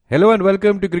Hello and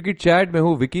welcome to cricket chat. मैं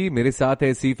हूँ विकी, मेरे साथ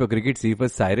है सी for cricket, C for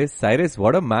Cyrus. Cyrus,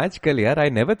 what a match कल यार। I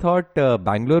never thought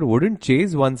Bangalore wouldn't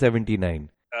chase 179.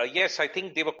 Yes, I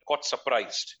think they were caught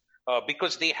surprised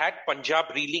because they had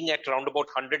Punjab reeling at around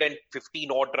about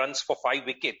 115 odd runs for 5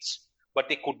 wickets, but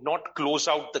they could not close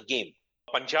out the game.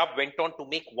 Punjab went on to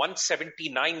make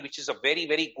 179, which is a very,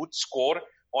 very good score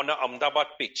on a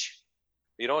Ahmedabad pitch.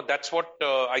 That's what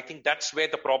I think that's where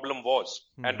the problem was.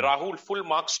 And Rahul, full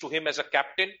marks to him as a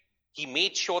captain. He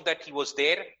made sure that he was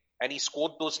there and he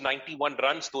scored those 91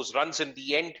 runs. Those runs in the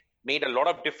end made a lot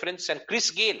of difference. And Chris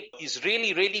Gayle is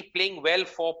really, really playing well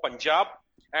for Punjab.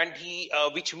 And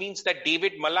which means that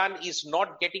David Malan is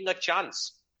not getting a chance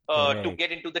to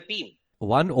get into the team.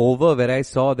 One over where I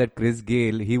saw that Chris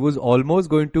Gayle, he was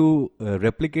almost going to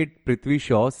replicate Prithvi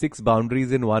Shaw, 6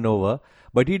 boundaries in 1 over,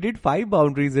 but he did 5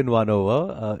 boundaries in 1 over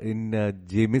in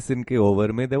Jamieson ke over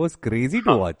mein. That was crazy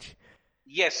to watch.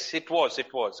 Yes, it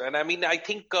was. And I mean, I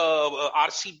think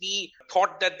RCB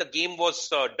thought that the game was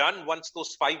done once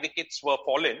those 5 wickets were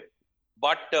fallen.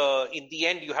 But in the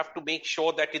end, you have to make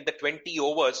sure that in the 20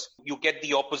 overs, you get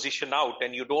the opposition out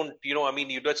and you don't,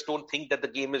 you just don't think that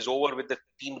the game is over with the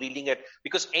team reeling it.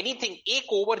 Because anything,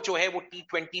 एक over जो है वो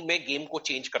T20 में game को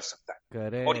change कर सकता है.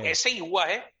 Correct. और ऐसे ही हुआ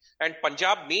है. And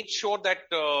Punjab made sure that,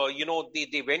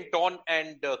 they went on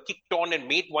and kicked on and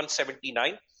made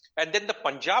 179. And then the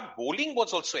Punjab bowling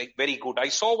was also very good. I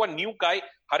saw one new guy,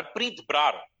 Harpreet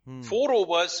Brar. 4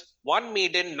 overs, 1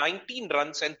 maiden, 19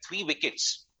 runs and 3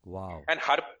 wickets. Wow. And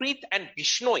Harpreet and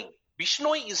Bishnoi.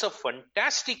 Bishnoi is a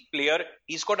fantastic player.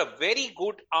 He's got a very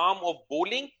good arm of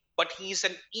bowling, but he's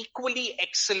an equally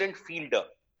excellent fielder.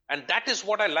 And that is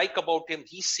what I like about him.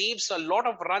 He saves a lot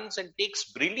of runs and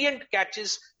takes brilliant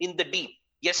catches in the deep.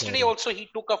 Yesterday also he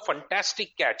took a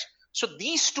fantastic catch. So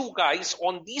these two guys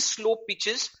on these slow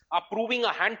pitches are proving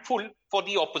a handful for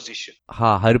the opposition.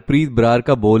 हाँ, हरप्रीत ब्रार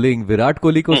का bowling, Virat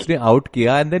Kohli को उसने out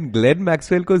किया and then Glenn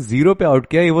Maxwell को 0 पे out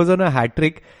किया. He was on a hat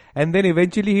trick and then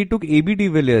eventually he took AB de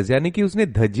Villiers. यानी कि उसने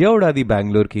धज्जियां उड़ा दी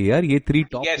बैंगलोर की यार, ये 3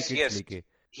 top wickets लेके.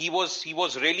 He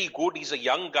was really good. He's a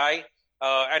young guy.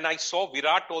 And I saw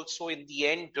Virat also in the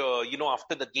end,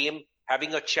 after the game,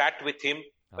 having a chat with him,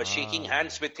 shaking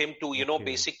hands with him to,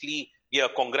 basically,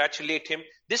 congratulate him.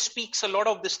 This speaks a lot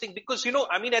of this thing because,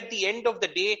 at the end of the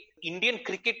day, Indian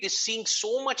cricket is seeing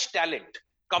so much talent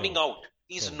coming out.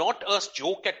 It's not a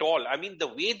joke at all. I mean, the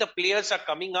way the players are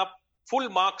coming up, full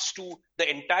marks to the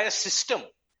entire system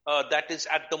that is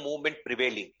at the moment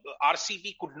prevailing.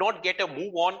 RCB could not get a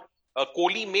move on.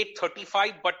 Kohli made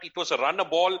 35, but it was a runner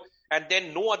ball. And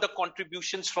then no other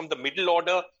contributions from the middle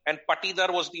order. And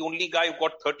Patidar was the only guy who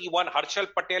got 31. Harshal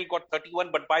Patel got 31,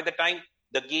 but by the time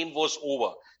the game was over.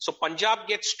 So Punjab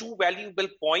gets 2 valuable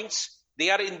points. They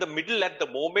are in the middle at the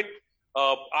moment.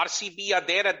 RCB are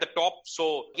there at the top.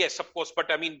 So yes, of course,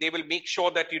 but I mean, they will make sure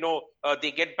that,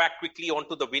 they get back quickly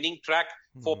onto the winning track.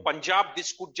 For Punjab,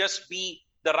 this could just be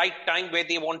the right time where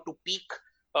they want to peak.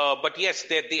 But yes,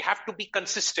 they have to be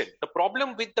consistent. The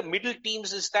problem with the middle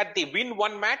teams is that they win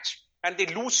 1 match and they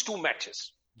lose 2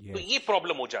 matches. Yes. So ये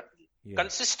problem हो जाती है. Yes.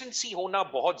 Consistency होना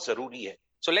बहुत जरूरी है.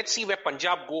 So let's see where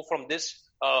Punjab go from this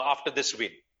after this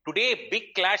win. Today,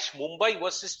 big clash, Mumbai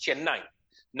versus Chennai.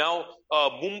 Now,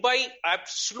 Mumbai have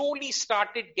slowly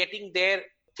started getting their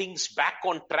things back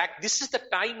on track. This is the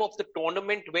time of the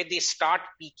tournament where they start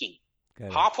peaking.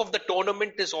 Correct. Half of the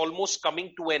tournament is almost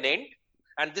coming to an end.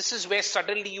 And this is where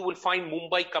suddenly you will find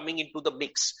Mumbai coming into the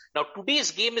mix. Now,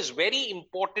 today's game is very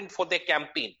important for their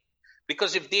campaign.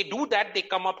 Because if they do that, they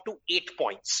come up to 8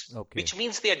 points. Okay. Which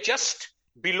means they are just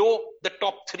below the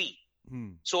top 3.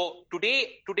 So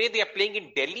today they are playing in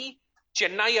Delhi.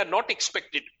 Chennai are not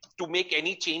expected to make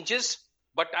any changes.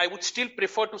 But I would still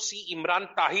prefer to see Imran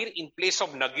Tahir in place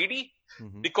of Nagidi.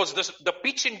 Because the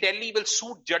pitch in Delhi will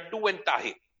suit Jaddu and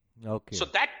Tahir. Okay. So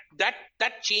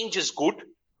that change is good.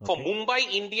 For Mumbai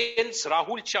Indians,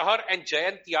 Rahul Chahar and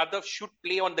Jayant Yadav should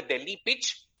play on the Delhi pitch.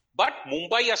 But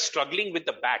Mumbai are struggling with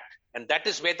the bat. And that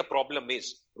is where the problem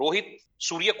is. Rohit,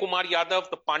 Surya Kumar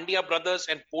Yadav, the Pandya brothers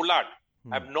and Pollard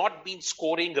have not been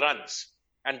scoring runs.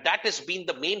 And that has been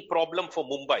the main problem for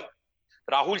Mumbai.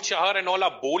 Rahul Chahar and all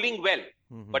are bowling well.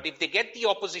 But if they get the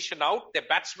opposition out, their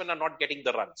batsmen are not getting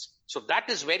the runs. So that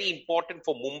is very important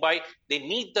for Mumbai. They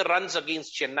need the runs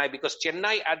against Chennai because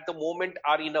Chennai at the moment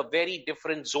are in a very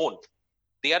different zone.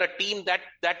 They are a team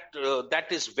that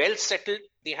is well settled.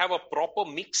 They have a proper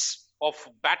mix of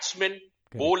batsmen,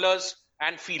 bowlers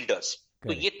and fielders.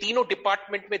 तो ये तीनों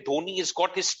department में Dhoni has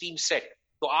got his team set.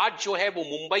 तो आज जो है वो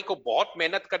मुंबई को बहुत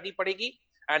मेहनत करनी पड़ेगी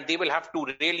and they will have to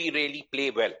really, really play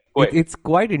well. Go ahead. It's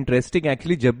quite interesting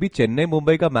actually. जब भी चेन्नई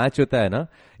मुंबई का मैच होता है ना,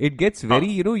 it gets very,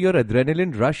 your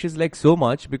adrenaline rush is like so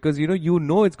much because you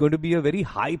know it's going to be a very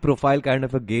high profile kind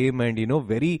of a game and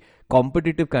very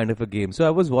competitive kind of a game. So I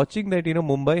was watching that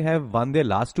Mumbai have won their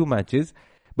last 2 matches,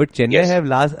 but Chennai Yes.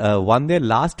 have won their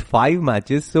last 5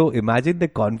 matches. So imagine the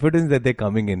confidence that they're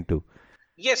coming into.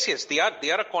 Yes, they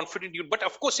are a confident unit. But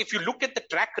of course, if you look at the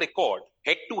track record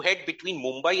head to head between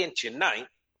Mumbai and Chennai,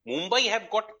 Mumbai have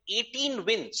got 18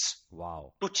 wins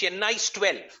Wow. to Chennai's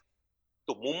 12.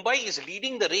 So Mumbai is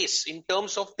leading the race in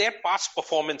terms of their past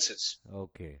performances.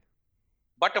 Okay.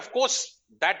 But of course,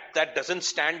 that doesn't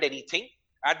stand anything.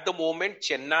 At the moment,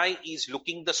 Chennai is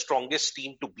looking the strongest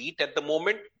team to beat at the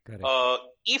moment. Correct.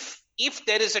 If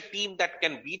there is a team that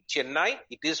can beat Chennai,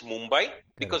 it is Mumbai,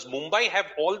 because Mumbai have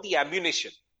all the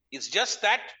ammunition. It's just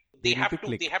that they have to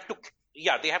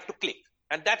click.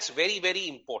 And that's very, very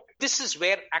important. This is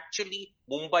where actually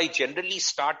Mumbai generally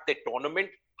start their tournament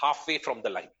halfway from the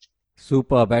line.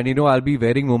 Superb. And I'll be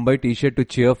wearing Mumbai t-shirt to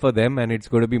cheer for them, and it's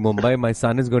going to be Mumbai. My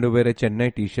son is going to wear a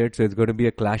Chennai t-shirt, so it's going to be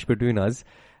a clash between us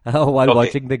while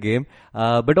watching the game.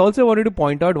 But also I wanted to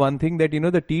point out one thing, that the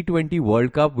T20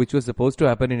 World Cup, which was supposed to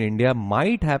happen in India,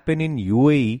 might happen in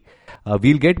UAE.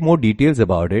 We'll get more details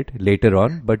about it later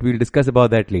on, but we'll discuss about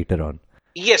that later on.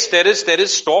 Yes, there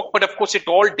is talk, but of course it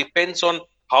all depends on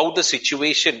how the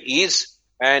situation is.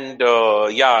 And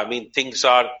things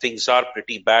are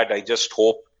pretty bad. I just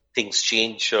hope things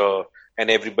change and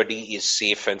everybody is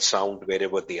safe and sound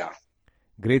wherever they are.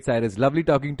 Great, Cyrus. Lovely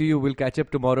talking to you. We'll catch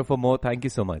up tomorrow for more. Thank you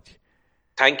so much.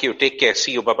 Thank you. Take care.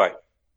 See you. Bye-bye.